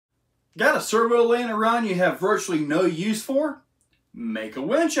Got a servo laying around you have virtually no use for? Make a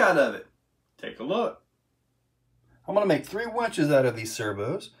winch out of it. Take a look. I'm going to make 3 winches out of these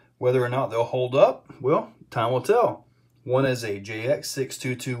servos. Whether or not they'll hold up, well, time will tell. One is a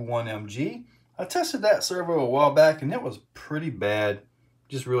JX6221MG. I tested that servo a while back and it was pretty bad.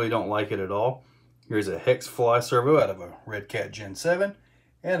 Just really don't like it at all. Here's a hex fly servo out of a Redcat Gen 7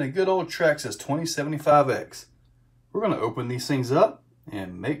 and a good old Traxxas 2075X. We're going to open these things up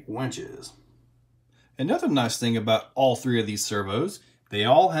and make winches. Another nice thing about all 3 of these servos, they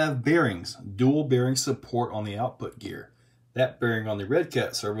all have bearings, dual bearing support on the output gear. That bearing on the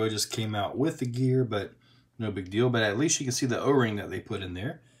Redcat servo just came out with the gear, but no big deal. But at least you can see the O-ring that they put in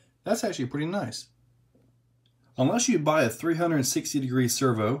there. That's actually pretty nice. Unless you buy a 360-degree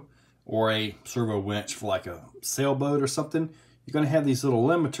servo or a servo winch for like a sailboat or something, you're going to have these little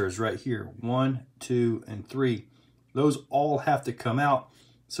limiters right here. 1, 2, and 3. Those all have to come out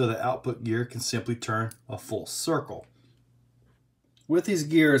so the output gear can simply turn a full circle. With these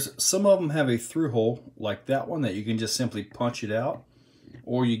gears, some of them have a through hole like that one that you can just simply punch it out.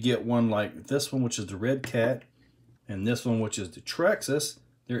 Or you get one like this one, which is the Redcat, and this one, which is the Traxxas.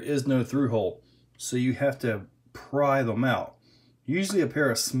 There is no through hole, so you have to pry them out. Usually a pair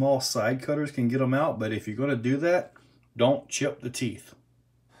of small side cutters can get them out, but if you're going to do that, don't chip the teeth.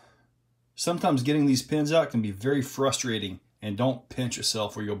 Sometimes getting these pins out can be very frustrating, and don't pinch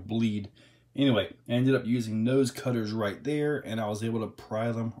yourself or you'll bleed. Anyway, I ended up using nose cutters right there, and I was able to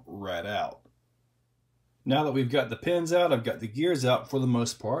pry them right out. Now that we've got the pins out, I've got the gears out for the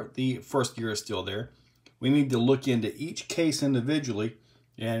most part. The first gear is still there. We need to look into each case individually,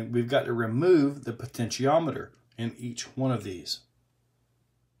 and we've got to remove the potentiometer in each one of these.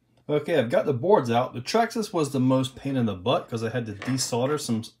 Okay, I've got the boards out. The Traxxas was the most pain in the butt because I had to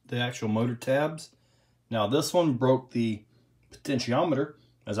desolder the actual motor tabs. Now this one broke the potentiometer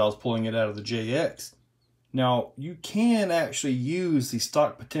as I was pulling it out of the JX. Now you can actually use the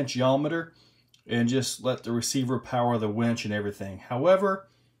stock potentiometer and just let the receiver power the winch and everything. However,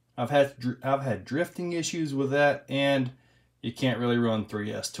 I've had drifting issues with that, and you can't really run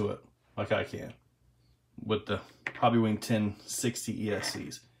 3S to it like I can with the Hobbywing 1060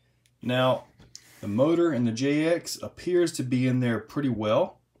 ESCs. Now, the motor in the JX appears to be in there pretty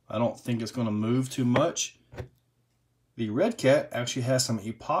well. I don't think it's going to move too much. The Redcat actually has some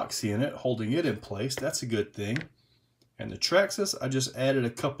epoxy in it, holding it in place. That's a good thing. And the Traxxas, I just added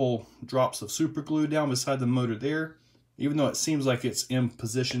a couple drops of super glue down beside the motor there, even though it seems like it's in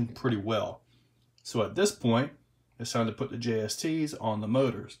position pretty well. So at this point, it's time to put the JSTs on the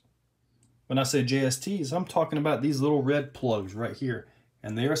motors. When I say JSTs, I'm talking about these little red plugs right here,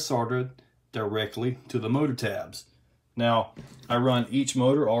 and they are soldered directly to the motor tabs. Now, I run each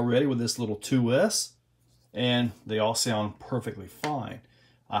motor already with this little 2S, and they all sound perfectly fine.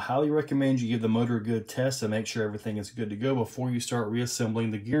 I highly recommend you give the motor a good test to make sure everything is good to go before you start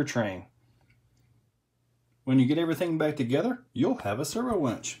reassembling the gear train. When you get everything back together, you'll have a servo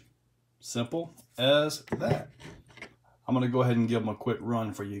winch. Simple as that. I'm going to go ahead and give them a quick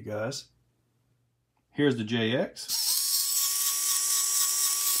run for you guys. Here's the JX.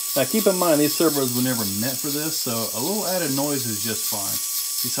 Now keep in mind, these servos were never meant for this, so a little added noise is just fine.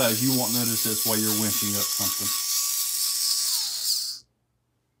 Besides, you won't notice this while you're winching up something.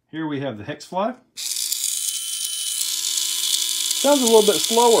 Here we have the hex fly. Sounds a little bit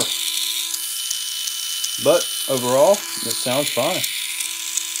slower, but overall, it sounds fine.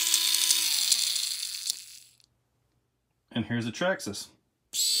 And here's the Traxxas.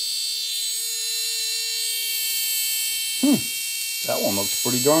 That one looks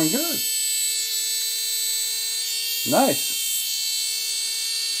pretty darn good. Nice.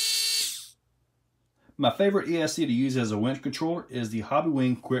 My favorite ESC to use as a winch controller is the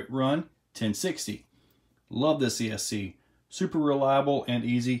Hobbywing Quick Run 1060. Love this ESC. Super reliable and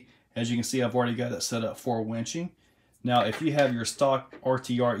easy. As you can see, I've already got it set up for winching. Now, if you have your stock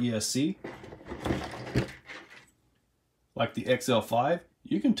RTR ESC, like the XL5,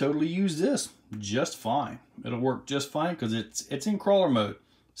 you can totally use this just fine. It'll work just fine because it's in crawler mode.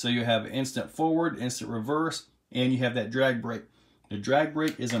 So you have instant forward, instant reverse, and you have that drag brake. The drag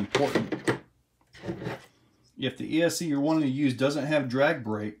brake is important. If the ESC you're wanting to use doesn't have drag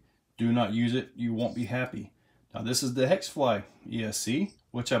brake, do not use it. You won't be happy. Now this is the Hexfly ESC,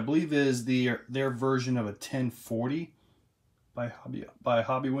 which I believe is their version of a 1040 by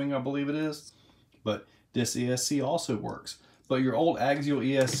Hobbywing, I believe it is. But this ESC also works. But your old axial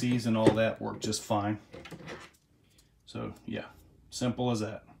ESCs and all that work just fine. So yeah, simple as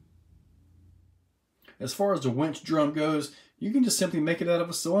that. As far as the winch drum goes, you can just simply make it out of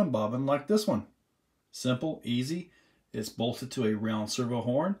a sewing bobbin like this one. Simple, easy. It's bolted to a round servo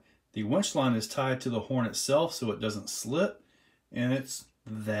horn. The winch line is tied to the horn itself so it doesn't slip, and it's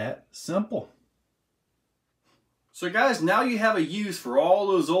that simple. So guys, now you have a use for all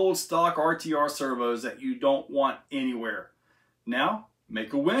those old stock RTR servos that you don't want anywhere. Now,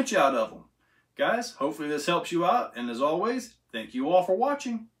 make a winch out of them. Guys, hopefully this helps you out, and as always, thank you all for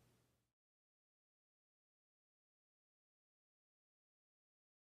watching.